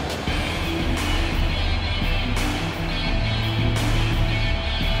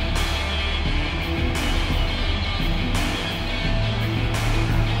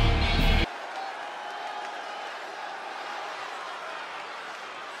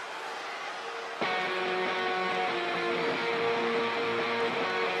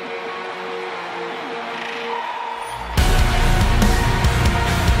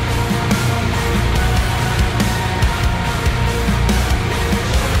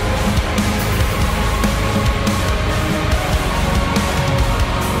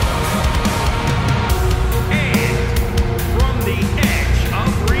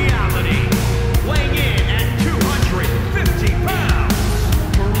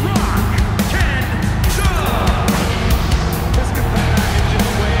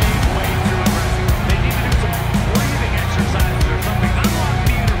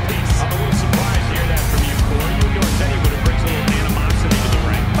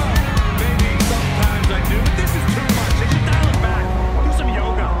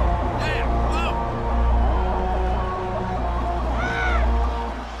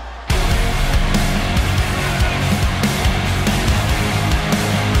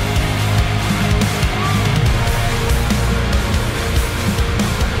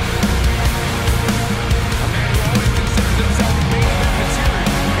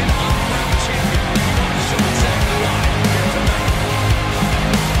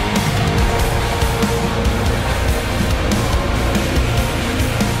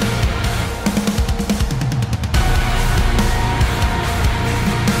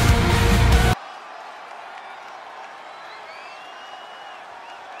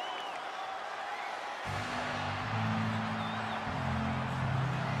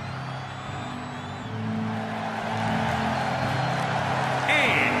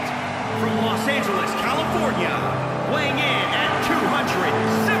 weighing in at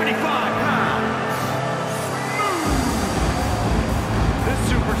 275 pounds. This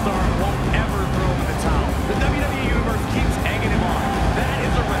superstar won't ever throw in the towel. The WWE Universe keeps egging him on. That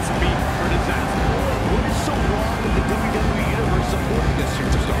is a recipe for disaster. What is so wrong with the WWE Universe supporting this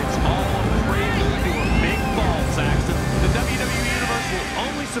superstar? It's all a prelude to a big fall, Saxton. The WWE Universe will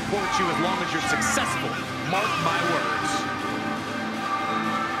only support you as long as you're successful. Mark my words.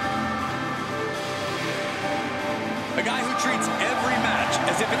 A guy who treats every match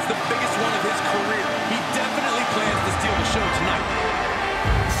as if it's the biggest one of his career. He definitely plans to steal the show tonight.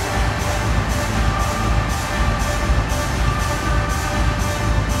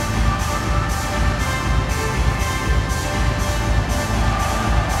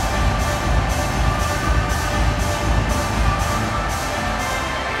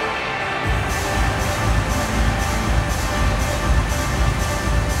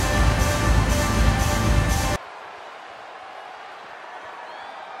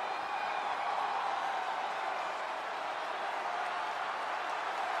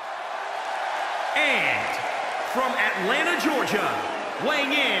 And from Atlanta, Georgia,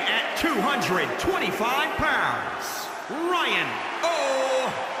 weighing in at 225 pounds, Ryan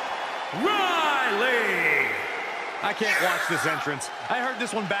O'Reilly. I can't watch this entrance. I heard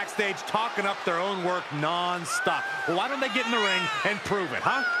this one backstage talking up their own work non-stop. Well, why don't they get in the ring and prove it,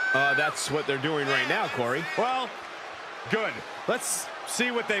 huh? That's what they're doing right now, Corey. Well, good. Let's see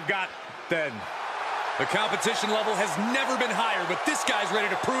what they've got then. The competition level has never been higher, but this guy's ready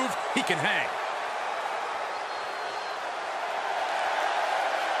to prove he can hang.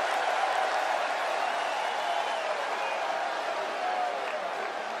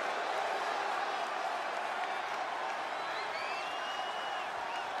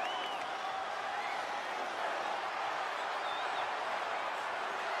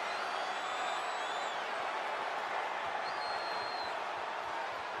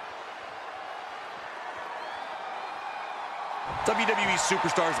 WWE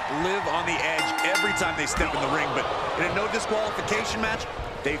superstars live on the edge every time they step in the ring, but in a no disqualification match,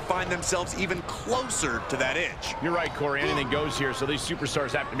 they find themselves even closer to that edge. You're right, Corey. Anything goes here, so these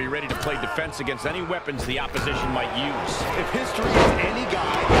superstars have to be ready to play defense against any weapons the opposition might use. If history is any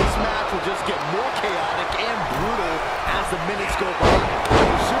guide, this match will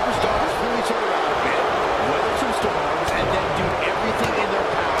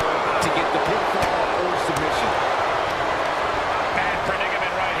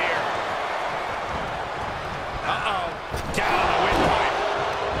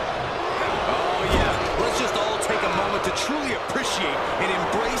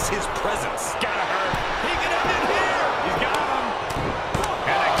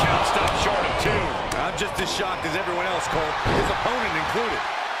as shocked as everyone else, Cole, his opponent included.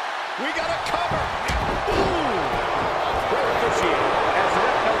 We got a cover. Ooh. Great officiating as the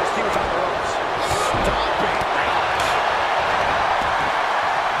ref noticed he was on the ropes. Stomping.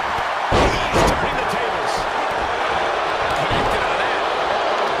 He's turning the tables. Connected on that.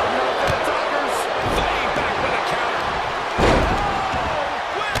 The Tigers fighting back with a counter. Oh,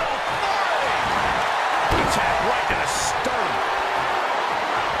 with authority. He tapped right to the sternum.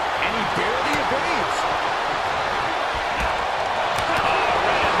 And he barely evades.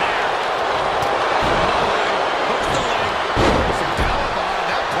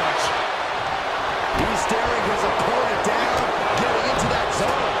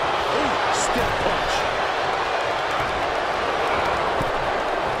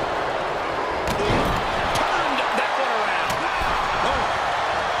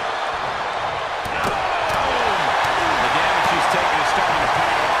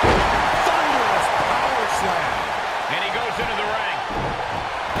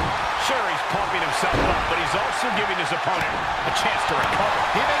 Giving his opponent a chance to recover.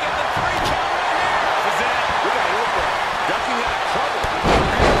 He may get the 3 count right here. This is it. We got to look for it. Ducking out of trouble.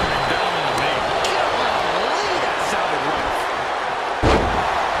 Down in the knee. Golly, that sounded rough.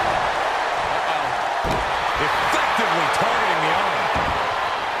 Effectively targeting the arm.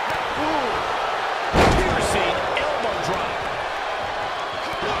 Ooh. Piercing elbow drop.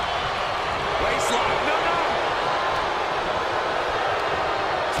 Waistlock. No.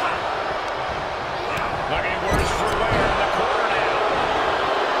 Looking worse for wear in the corner now.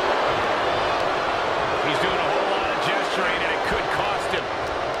 He's doing a whole lot of gesturing, and it could cost him.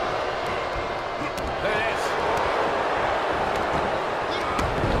 Look at this.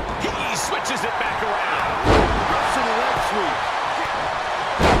 He switches it back around. Russian leg sweep.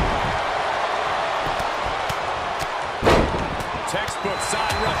 Textbook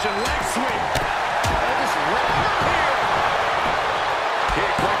side Russian leg sweep. And just right up here.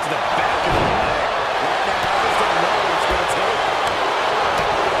 Kick right to the back of the leg. Right now, I just don't know what it's going to take.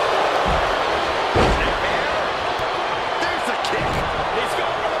 There's the kick. He's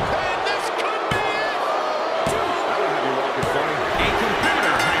going for the pin. This could be it. I don't have you walking funny. A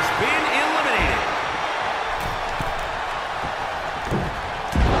competitor has been eliminated.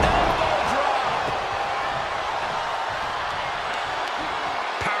 Elbow drop.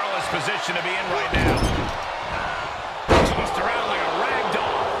 Powerless position to be in right now. Tossed around like a rag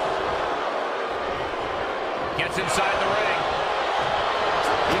doll. Gets inside the ring.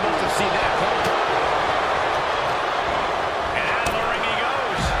 He must have seen that coming. And out of the ring he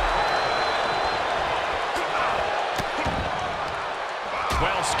goes.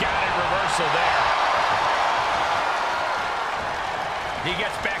 Well scouted reversal there. He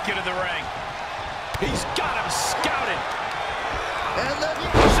gets back into the ring. He's got him scouted. And then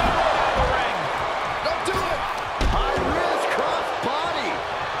several out of the ring. Don't do it. High risk cross body.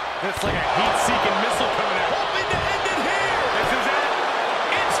 It's like a heat-seeking missile coming out. Hoping to end it here. This is it.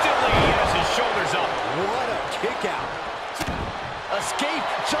 Instantly he has his shoulders up. What a kick out. Escape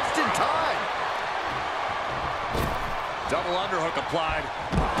just in time. Double underhook applied.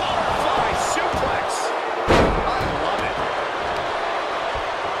 Butterfly suplex. I love it.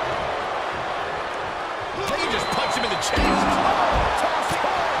 They just punch him in the chest. Oh, tossed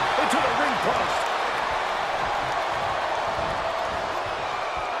hard into the ring post.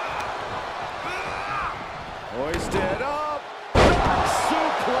 Hoisted up.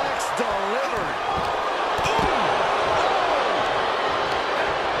 Suplex delivered.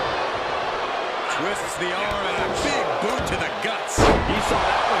 Twists the arm and a big boot to the guts. He saw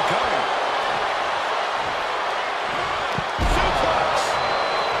that one coming. Suplex.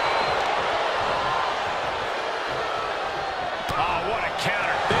 Oh, what a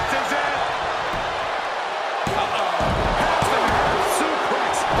counter. This is it. Has the nerve.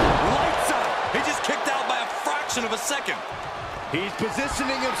 Suplex. Lights out. He just kicked out by a fraction of a second. He's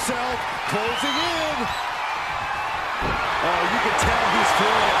positioning himself, closing in. Oh, you can tell he's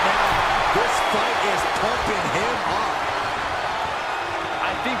feeling it now. This fight is pumping him up.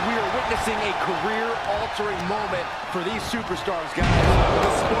 I think we are witnessing a career-altering moment for these superstars, guys.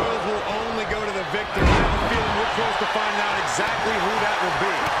 The spoils will only go to the victor. I have a feeling we're close to finding out exactly who that will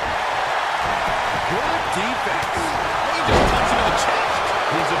be. Good defense. He just touched him in the chest.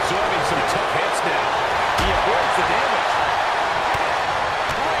 He's absorbing some tough hits now. He avoids the damage.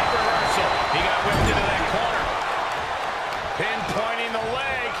 Great reversal. He got whipped into that corner. Pinpointing the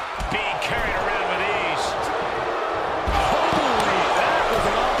leg. Being carried around with ease. Holy, that was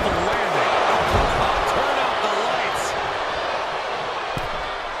an awful landing. Turn up the lights.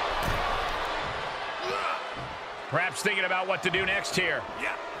 Perhaps thinking about what to do next here.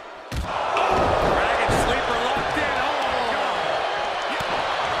 Yeah. Dragon Sleeper locked in.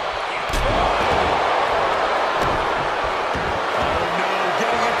 Oh, no,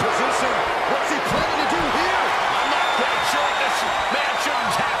 getting in position. What's he planning to do here? I'm not quite sure this man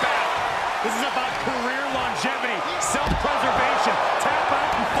shouldn't tap out. this is about career longevity, self-preservation. Tap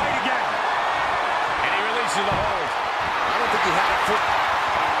out and fight again. And he releases the hold. I don't think he had it for...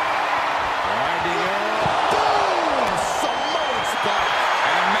 Winding up. Boom! Samoan spot.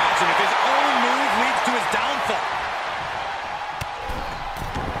 And imagine if his own move leads to his downfall.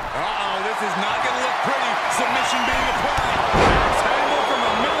 Uh-oh, this is not going to look pretty. Submission being applied. Max handle from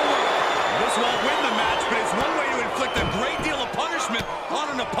a middleweight. This won't win the match, but it's one way to inflict a great deal of punishment on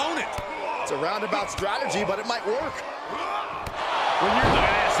an opponent. It's a roundabout strategy, but it might work. When you're the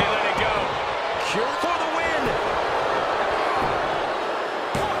ass, he let it go. Cure for the win.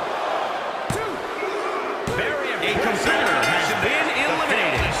 A competitor has been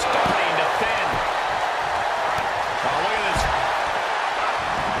eliminated. He's starting to thin. Oh, look at this.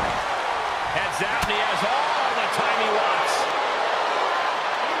 Heads out, and he has all the time he wants.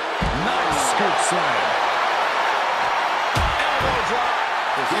 Nice scoop slam. Elbow drop.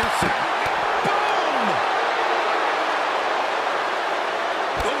 Boom!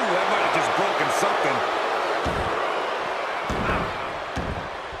 Ooh, that might have just broken something.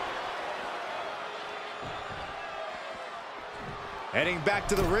 Heading back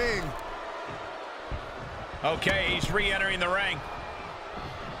to the ring. Okay, he's re-entering the ring.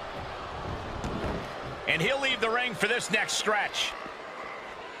 And he'll leave the ring for this next stretch.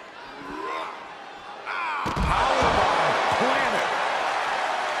 Power bomb planet.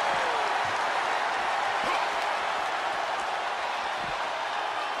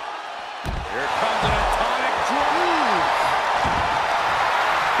 Here comes an atomic drop.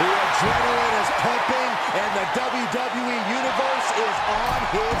 The adrenaline is pumping, and the WWE Universe is on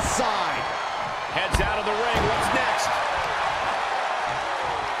his side. Heads out of the ring. What's next?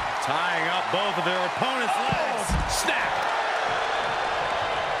 Tying up both of their opponents' legs. Snap.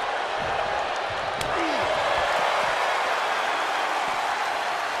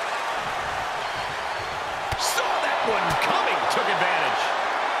 Saw that one coming. Took advantage.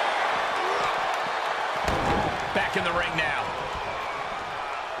 Back in the ring now.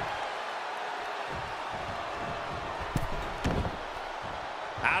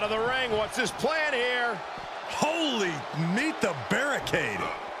 Out of the ring. What's his plan here? Holy, meet the barricade.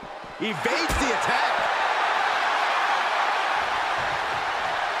 Evades the attack.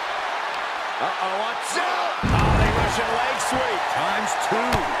 Uh-oh, watch out. Oh, the Russian leg sweep. ×2.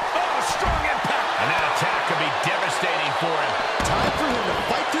 Oh, strong impact. And that attack could be devastating for him. Time for him to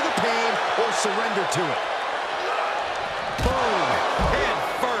fight through the pain or surrender to it. Boom. Head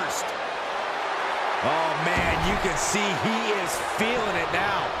first. Oh, man, you can see he is feeling it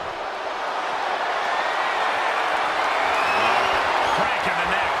now. Crack in the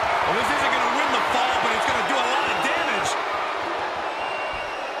neck. Well, this isn't going to win the fall, but it's going to do a lot of damage.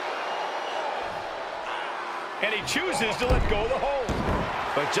 And he chooses to let go of the hold.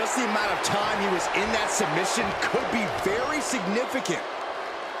 But just the amount of time he was in that submission could be very significant.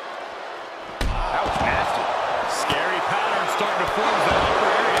 That was nasty. Scary pattern starting to form as that upper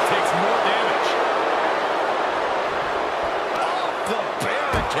area takes more damage. Off the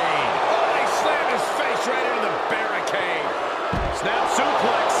barricade. Oh, he slammed his face right into the barricade. Snap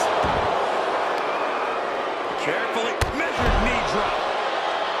suplex. Carefully measured knee drop.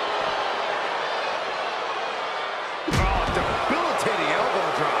 Oh, debilitating elbow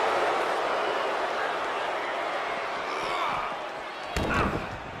drop.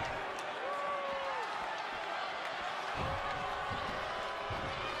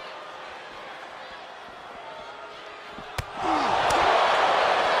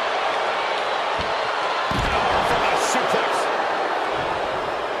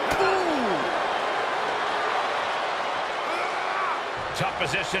 Tough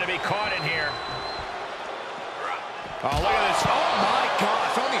position to be caught in here. Oh, look at this. Oh, my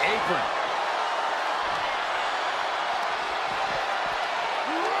gosh, on the apron.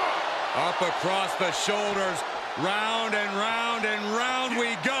 Up across the shoulders. Round and round and round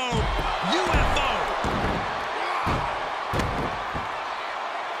we go. UFO.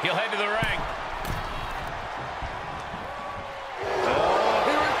 He'll head to the ring.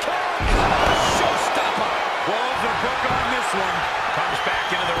 Here it comes. Showstopper. Close the book on this one. Comes back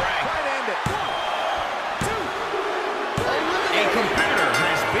into the ring. Right handed. 1, 2. A competitor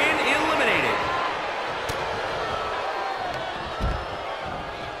has been eliminated.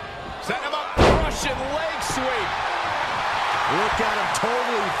 Set him up. Russian leg sweep. Look at him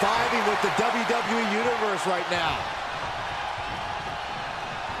totally vibing with the WWE Universe right now.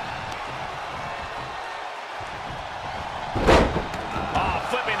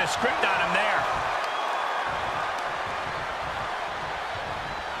 a script on him there.